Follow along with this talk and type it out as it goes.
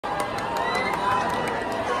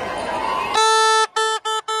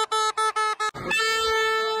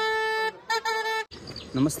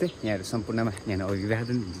नमस्ते यहाँहरु सम्पूर्णमा यहाँ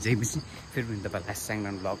अभिवादन जयपछि फेरि पनि तपाईलाई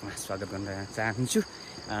स्याङडन ब्लगमा स्वागत गर्न चाहन्छु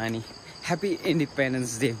अनि ह्यापी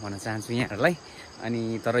इन्डिपेन्डेन्स डे भन्न चाहन्छु यहाँहरुलाई अनि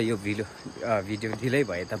तर यो भिडियो ढिलै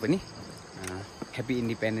भए तापनि ह्यापी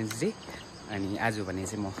इन्डिपेन्डेन्स डे अनि आज भने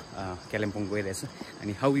चाहिँ म कालिम्पोङ गइरहेछु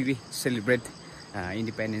अनि how we celebrate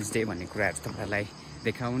independence day भन्ने कुराहरु तपाईलाई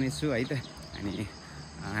देखाउने छु है त अनि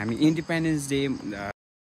हामी independence day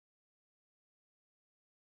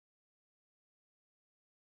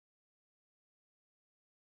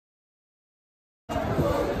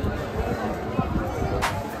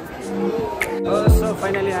So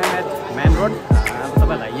finally I'm at main road. अब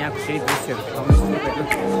तपाईलाई यहाँको केही दृश्यहरु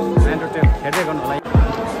देखाउनेछु मेन रोड हेर्दै गर्नु होला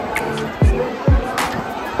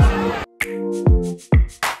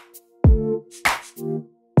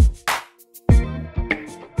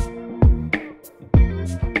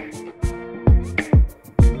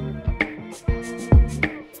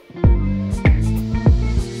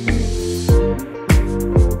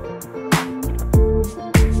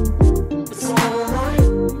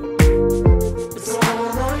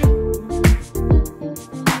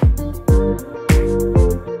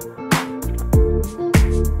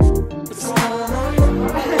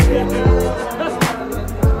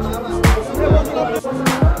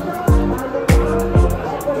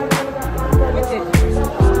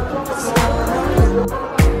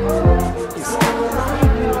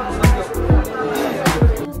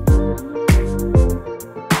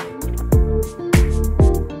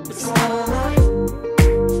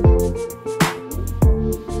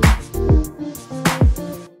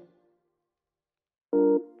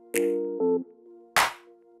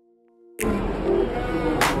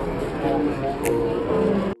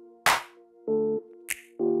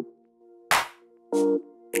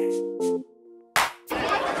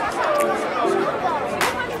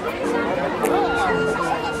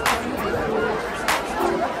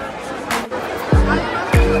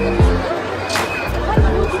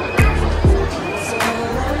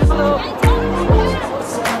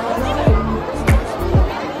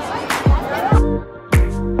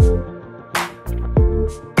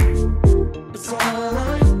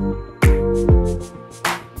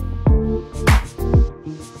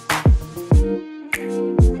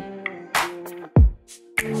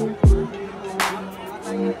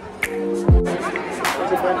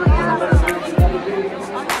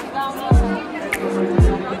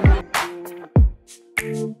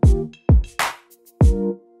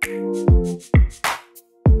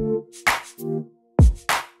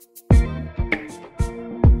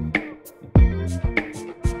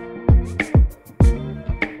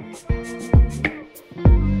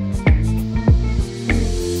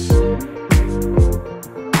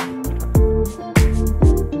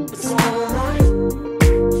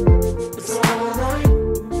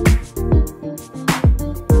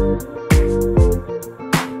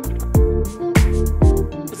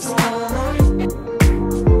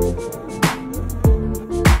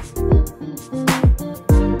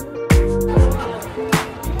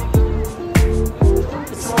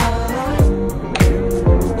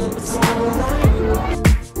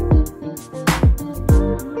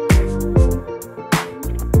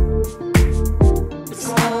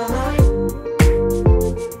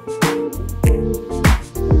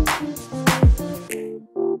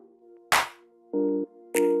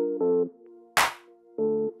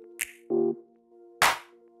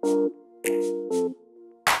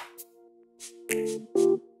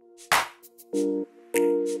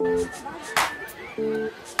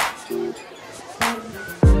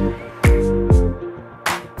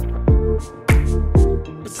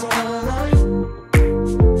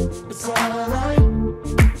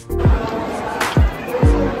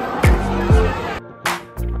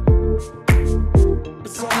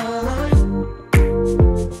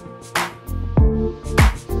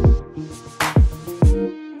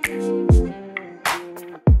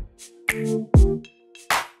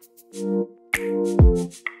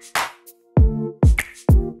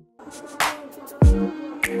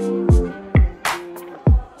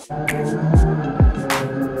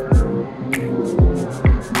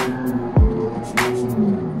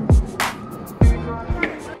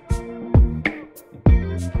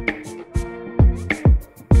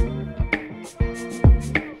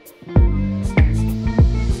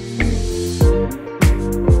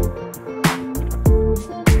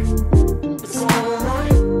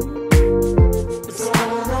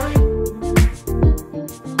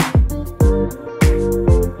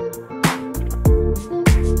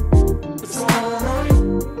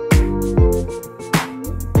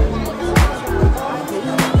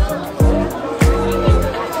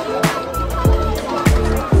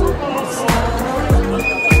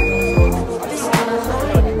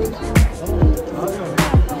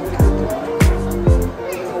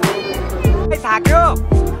थाक्यो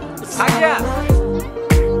थाक्यो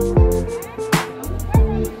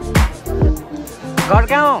घर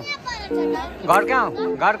कहाँ हो घर कहाँ हो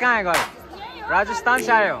घर कहाँ है घर राजस्थान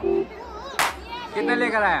से आए हो कितने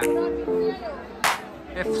लेकर आया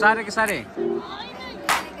ये सारे के सारे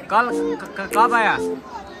कल कब आया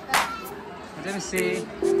से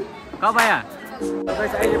कब आया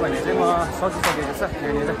अहिले भने चाहिँ म सकिसकेको छ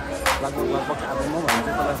यहाँनिर लगभग अब म भने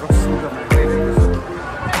चाहिँ तल रोक्सिङमा गइरहेको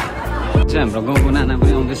छु हाम्रो गाउँको नाना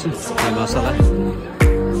पनि आउँदैछ मसला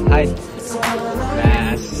हाई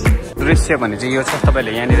ब्यास दृश्य भने चाहिँ यो छ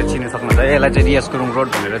तपाईँले यहाँनिर चिन्नु सक्नुहुन्छ यसलाई चाहिँ रियाज गुरुङ रोड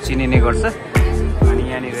भनेर चिनिने गर्छ अनि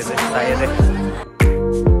यहाँनिर चाहिँ सायदै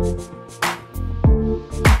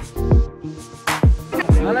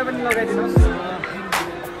मलाई पनि लगाइदिनुहोस्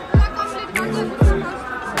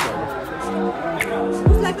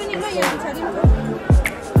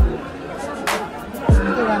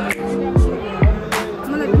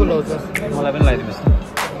मलाई पनि लगाइदिनुहोस्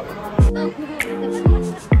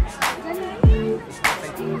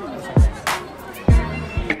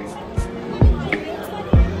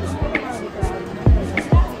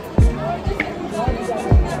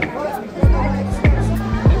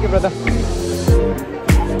थ्याङ्क यू ब्रदर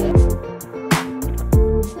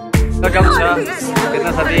वेलकम छ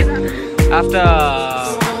कितना साथी आफ्टर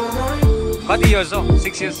कति इयर्स हो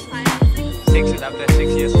 6 years 6 years आफ्टर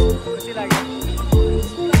 6 years खुसी लाग्यो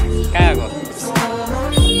कहाँ आएको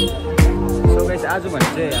सो गाइस आज भने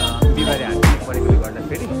चाहिँ बिहिबारे हाट परेकोले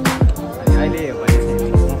गर्दाखेरि अनि अहिले भने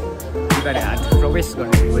चाहिँ म बिहिबारे हाट प्रवेश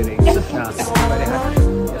गर्न गइरहेको छु बिहिबारे हाट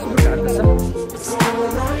यस प्रकारको छ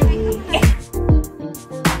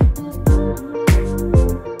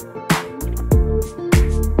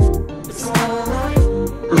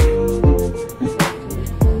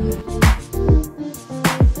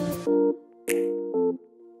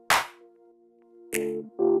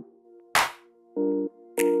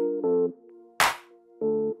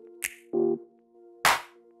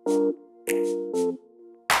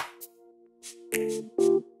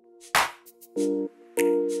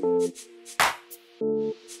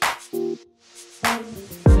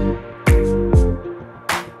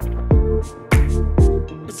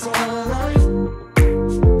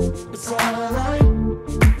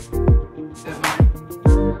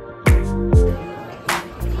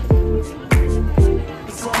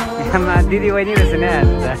दिदी बहिनी रहेछ नि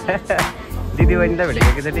दिदी बहिनी त भेटेको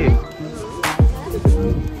एकैचोटि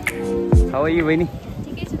हाउ आर यु बहिनी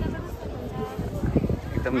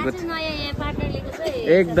एकदम गुड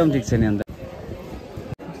एकदम ठिक छ नि अन्त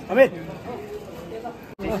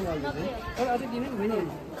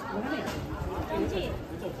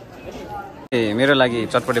ए मेरो लागि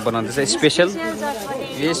चटपटे बनाउँदैछ स्पेशल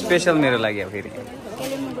यो स्पेशल मेरो लागि अब फेरि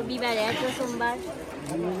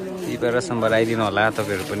बिहिबार र सोमबार आइदिनु होला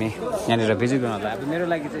तपाईँहरू पनि यहाँनिर भिजिट गर्नु होला अब मेरो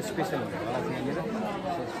लागि चाहिँ स्पेसल हुन्छ होला यहाँनिर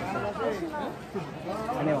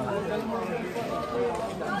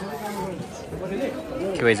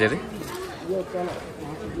के भएछ अरे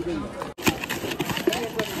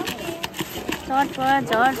झटपट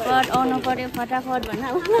झटपट आउनु पर्यो फटाफट भन्न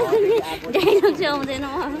डाइलग चाहिँ आउँदैन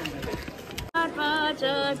झटपट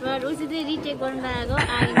झटपट उसितै रिचेक गर्नु लागेको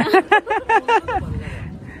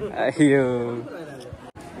आयो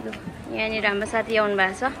यहाँनिर हाम्रो साथी आउनु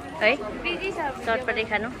भएको छ है चटपटे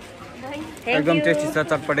खानु एकदम टेस्टी छ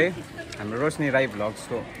चटपटे हाम्रो रोशनी राई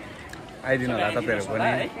भ्लग्सको आइदिनु होला तपाईँहरू पनि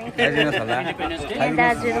आइदिनुहोस् होला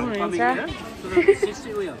दाजुहरू हुनुहुन्छ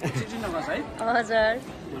हजुर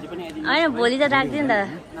होइन भोलि त राख्दिनँ नि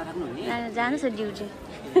त जानुहोस् न ड्युटी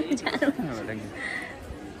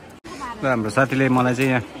हाम्रो साथीले मलाई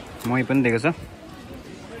चाहिँ यहाँ मही पनि दिएको छ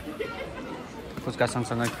फुच्का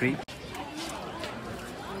सँगसँगै फ्री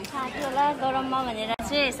होला गरममा भनेर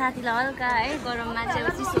चाहिँ साथीलाई हल्का है गरममा चाहिँ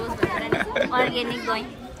चिसो होस् भनेर अर्ग्यानिक गएँ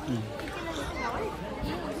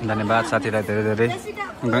धन्यवाद साथीलाई धेरै धेरै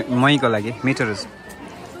महीको लागि मिठो रहेछ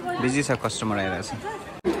बिजी छ कस्टमर आइरहेछ